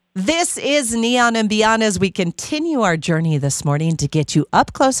This is Neon and Beyond as we continue our journey this morning to get you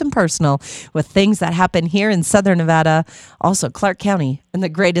up close and personal with things that happen here in Southern Nevada, also Clark County, and the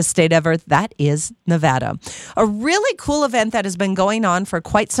greatest state ever, that is Nevada. A really cool event that has been going on for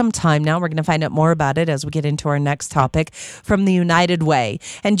quite some time now. We're going to find out more about it as we get into our next topic from the United Way.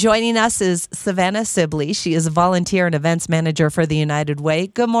 And joining us is Savannah Sibley. She is a volunteer and events manager for the United Way.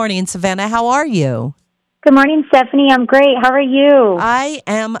 Good morning, Savannah. How are you? Good morning, Stephanie. I'm great. How are you? I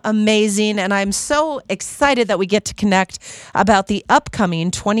am amazing, and I'm so excited that we get to connect about the upcoming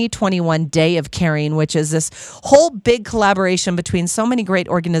 2021 Day of Caring, which is this whole big collaboration between so many great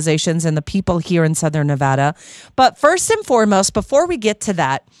organizations and the people here in Southern Nevada. But first and foremost, before we get to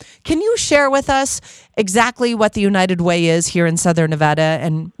that, can you share with us exactly what the United Way is here in Southern Nevada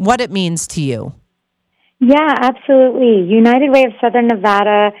and what it means to you? Yeah, absolutely. United Way of Southern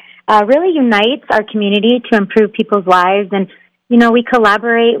Nevada really unites our community to improve people's lives. And, we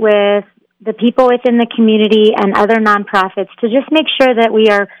collaborate with the people within the community and other nonprofits to just make sure that we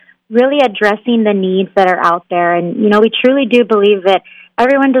are really addressing the needs that are out there. And, we truly do believe that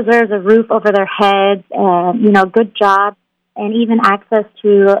everyone deserves a roof over their heads, good jobs, and even access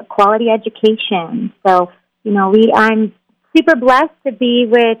to quality education. So, I'm super blessed to be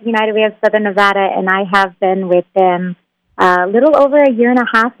with United Way of Southern Nevada, and I have been with them a little over a year and a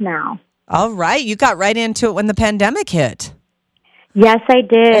half now. All right. You got right into it when the pandemic hit. Yes, I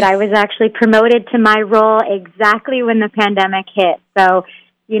did. I was actually promoted to my role exactly when the pandemic hit. So,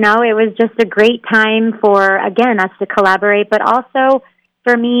 it was just a great time for, again, us to collaborate, but also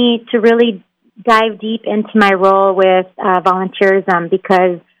for me to really dive deep into my role with volunteerism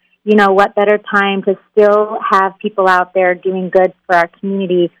because, what better time to still have people out there doing good for our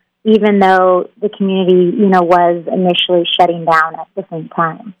community, even though the community, was initially shutting down at the same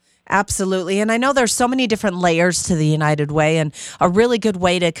time. Absolutely. And I know there's so many different layers to the United Way, and a really good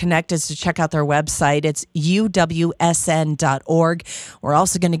way to connect is to check out their website. It's uwsn.org. We're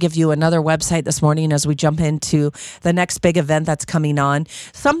also going to give you another website this morning as we jump into the next big event that's coming on.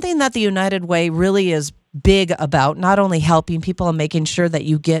 Something that the United Way really is big about, not only helping people and making sure that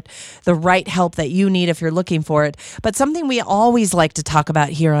you get the right help that you need if you're looking for it, but something we always like to talk about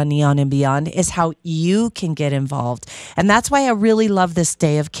here on Neon and Beyond is how you can get involved. And that's why I really love this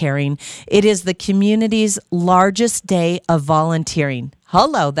Day of Caring. It is the community's largest day of volunteering.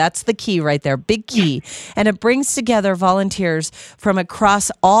 Hello, that's the key right there, big key. And it brings together volunteers from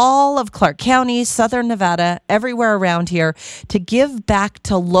across all of Clark County, Southern Nevada, everywhere around here to give back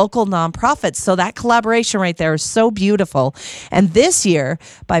to local nonprofits. So that collaboration right there is so beautiful. And this year,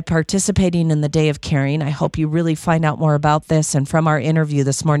 by participating in the Day of Caring, I hope you really find out more about this. And from our interview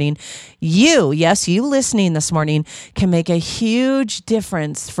this morning, you listening this morning, can make a huge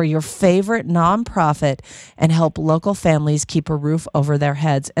difference for your favorite nonprofit and help local families keep a roof over their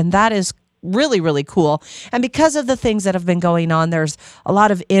heads. And that is really, really cool. And because of the things that have been going on, there's a lot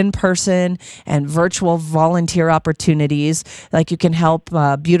of in-person and virtual volunteer opportunities. Like you can help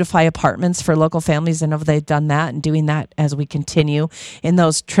beautify apartments for local families. I know they've done that and doing that as we continue in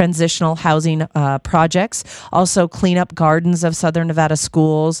those transitional housing projects. Also clean up gardens of Southern Nevada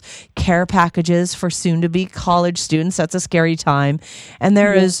schools, care packages for soon-to-be college students. That's a scary time. And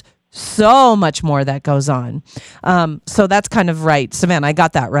there is so much more that goes on. So that's kind of right. Savannah, I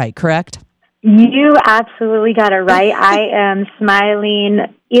got that right, correct? You absolutely got it right. I am smiling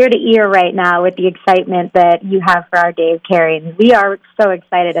ear to ear right now with the excitement that you have for our Day of Caring. We are so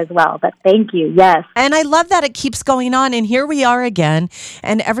excited as well, but thank you. Yes. And I love that it keeps going on. And here we are again.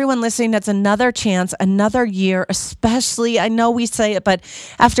 And everyone listening, that's another chance, another year, especially, I know we say it, but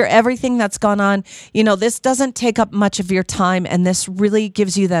after everything that's gone on, this doesn't take up much of your time. And this really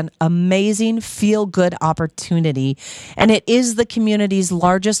gives you that amazing feel-good opportunity. And it is the community's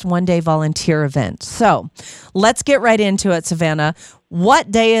largest one-day volunteer event. So let's get right into it, Savannah.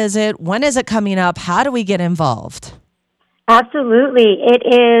 What day is it? When is it coming up? How do we get involved? Absolutely. It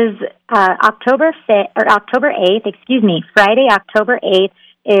is October 8th, Friday, October 8th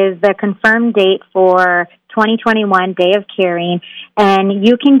is the confirmed date for 2021 Day of Caring. And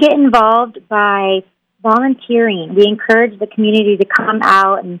you can get involved by volunteering. We encourage the community to come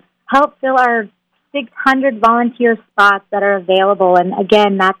out and help fill our 600 volunteer spots that are available. And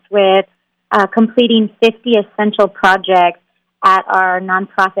again, that's with completing 50 essential projects at our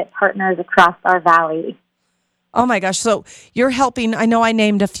nonprofit partners across our valley. Oh my gosh. So you're helping, I know I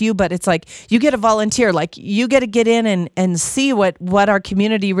named a few, but it's like you get a volunteer, like you get to get in and see what our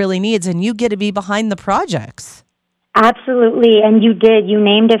community really needs, and you get to be behind the projects. Absolutely. And you did. You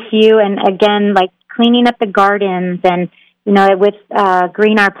named a few. And again, like cleaning up the gardens and, with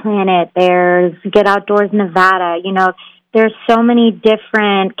Green Our Planet, there's Get Outdoors Nevada, there's so many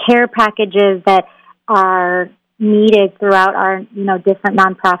different care packages that are needed throughout our, different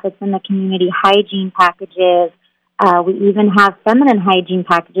nonprofits in the community. Hygiene packages. We even have feminine hygiene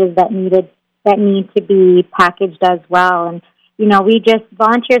packages that need to be packaged as well. And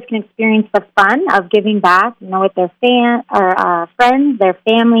volunteers can experience the fun of giving back, with their friends, their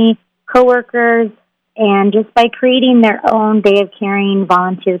family, coworkers, and just by creating their own Day of Caring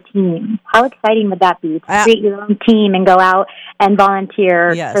volunteer team. How exciting would that be to create your own team and go out and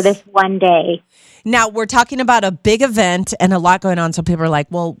volunteer for this one day? Now, we're talking about a big event and a lot going on, so people are like,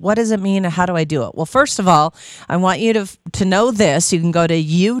 well, what does it mean and how do I do it? Well, first of all, I want you to know this. You can go to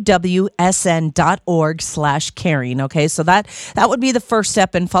uwsn.org/caring, okay? So that would be the first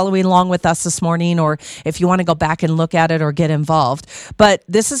step in following along with us this morning, or if you want to go back and look at it or get involved. But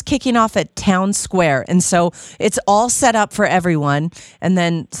this is kicking off at Town Square, and so it's all set up for everyone. And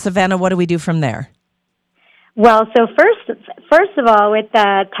then, Savannah, what do we do from there? Well, so first of all, with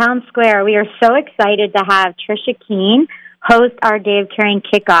Town Square, we are so excited to have Trisha Keene host our Day of Caring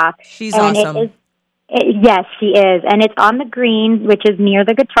kickoff. She's awesome. Yes, she is. And it's on the green, which is near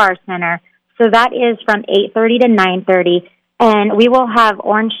the Guitar Center. So that is from 8:30 to 9:30. And we will have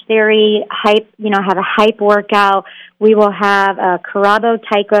Orange Theory have a hype workout. We will have Carrabo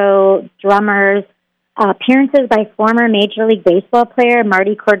Taiko drummers, appearances by former Major League Baseball player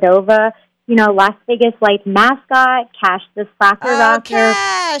Marty Cordova, Las Vegas Lights mascot, Cash the soccer rocker.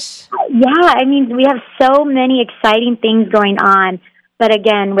 Cash! Yeah, we have so many exciting things going on. But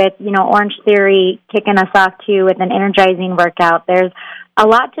again, with, Orange Theory kicking us off too with an energizing workout, there's a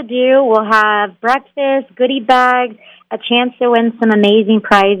lot to do. We'll have breakfast, goodie bags, a chance to win some amazing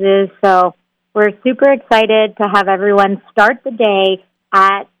prizes. So we're super excited to have everyone start the day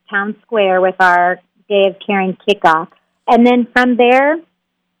at Town Square with our Day of Caring kickoff. And then from there,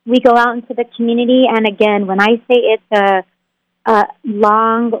 we go out into the community, and again, when I say it's a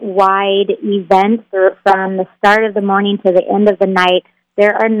long, wide event from the start of the morning to the end of the night,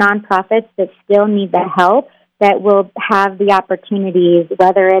 there are nonprofits that still need the help that will have the opportunities,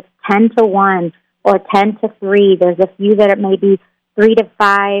 whether it's 10 to 1 or 10 to 3. There's a few that are maybe 3 to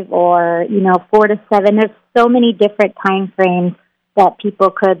 5 or, 4 to 7. There's so many different time frames that people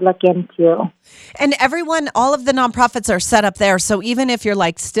could look into. And all of the nonprofits are set up there. So even if you're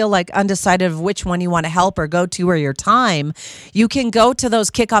still undecided of which one you want to help or go to or your time, you can go to those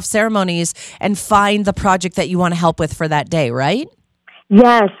kickoff ceremonies and find the project that you want to help with for that day, right?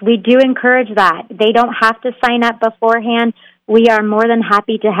 Yes, we do encourage that. They don't have to sign up beforehand. We are more than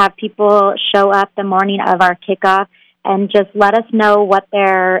happy to have people show up the morning of our kickoff and just let us know what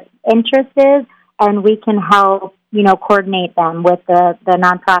their interest is, and we can help coordinate them with the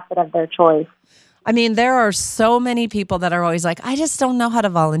nonprofit of their choice. There are so many people that are always like, I just don't know how to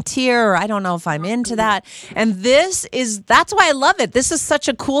volunteer, or I don't know if I'm into that. And that's why I love it. This is such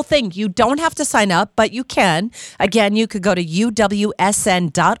a cool thing. You don't have to sign up, but you can. Again, you could go to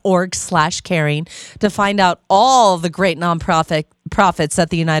uwsn.org/caring to find out all the great nonprofits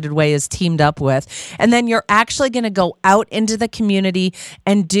that the United Way is teamed up with. And then you're actually going to go out into the community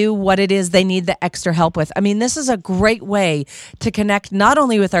and do what it is they need the extra help with. This is a great way to connect not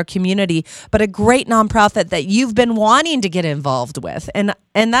only with our community, but a great nonprofit that you've been wanting to get involved with. And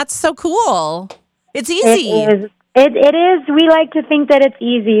that's so cool. It's easy. It is. We like to think that it's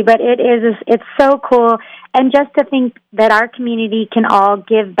easy, but it is. It's so cool. And just to think that our community can all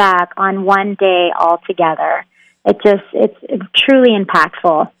give back on one day all together. It's truly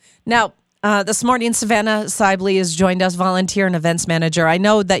impactful. Now, this morning, Savannah Sibley has joined us, volunteer and events manager. I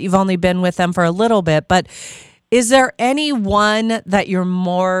know that you've only been with them for a little bit, but is there any one that you're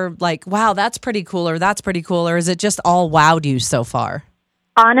more like, wow, that's pretty cool, or is it just all wowed you so far?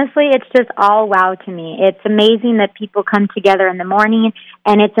 Honestly, it's just all wow to me. It's amazing that people come together in the morning,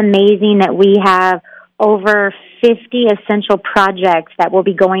 and it's amazing that we have over 50 essential projects that will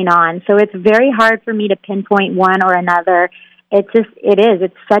be going on. So it's very hard for me to pinpoint one or another. It is.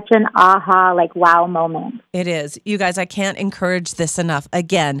 It's such an aha, wow moment. It is. You guys, I can't encourage this enough.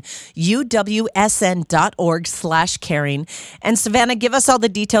 Again, uwsn.org/caring. And Savannah, give us all the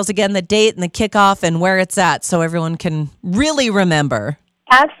details again, the date and the kickoff and where it's at so everyone can really remember.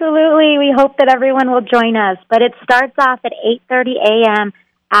 Absolutely. We hope that everyone will join us. But it starts off at 8:30 a.m.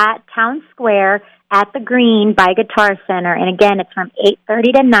 at Town Square at the Green by Guitar Center. And again, it's from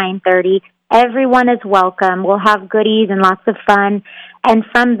 8:30 to 9:30. Everyone is welcome. We'll have goodies and lots of fun. And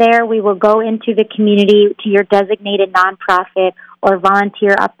from there, we will go into the community to your designated nonprofit or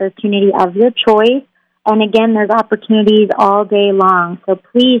volunteer opportunity of your choice. And again, there's opportunities all day long. So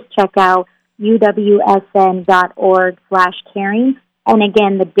please check out uwsn.org/caring. And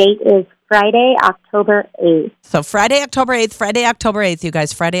again, the date is Friday, October 8th. So Friday, October 8th, you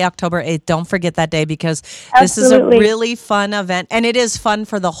guys, Friday, October 8th. Don't forget that day because this is a really fun event. And it is fun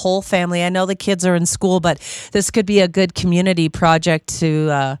for the whole family. I know the kids are in school, but this could be a good community project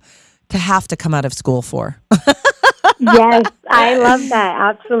to have to come out of school for. Yes, I love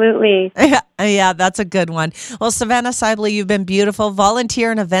that. Absolutely. Yeah, that's a good one. Well, Savannah Sibley, you've been beautiful.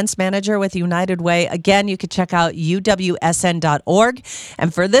 Volunteer and events manager with United Way. Again, you could check out uwsn.org.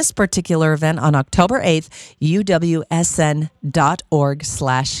 And for this particular event on October 8th,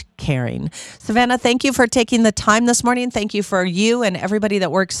 uwsn.org/caring. Savannah, thank you for taking the time this morning. Thank you for you and everybody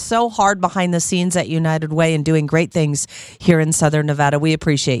that works so hard behind the scenes at United Way and doing great things here in Southern Nevada. We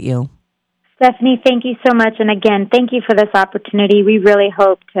appreciate you. Stephanie, thank you so much. And again, thank you for this opportunity. We really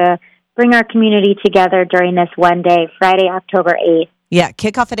hope to bring our community together during this one day, Friday, October 8th. Yeah,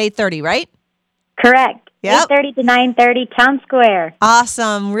 kickoff at 8:30, right? Correct. Yep. 8:30 to 9:30, Town Square.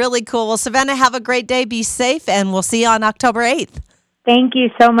 Awesome. Really cool. Well, Savannah, have a great day. Be safe, and we'll see you on October 8th. Thank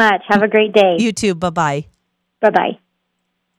you so much. Have a great day. You too. Bye-bye. Bye-bye.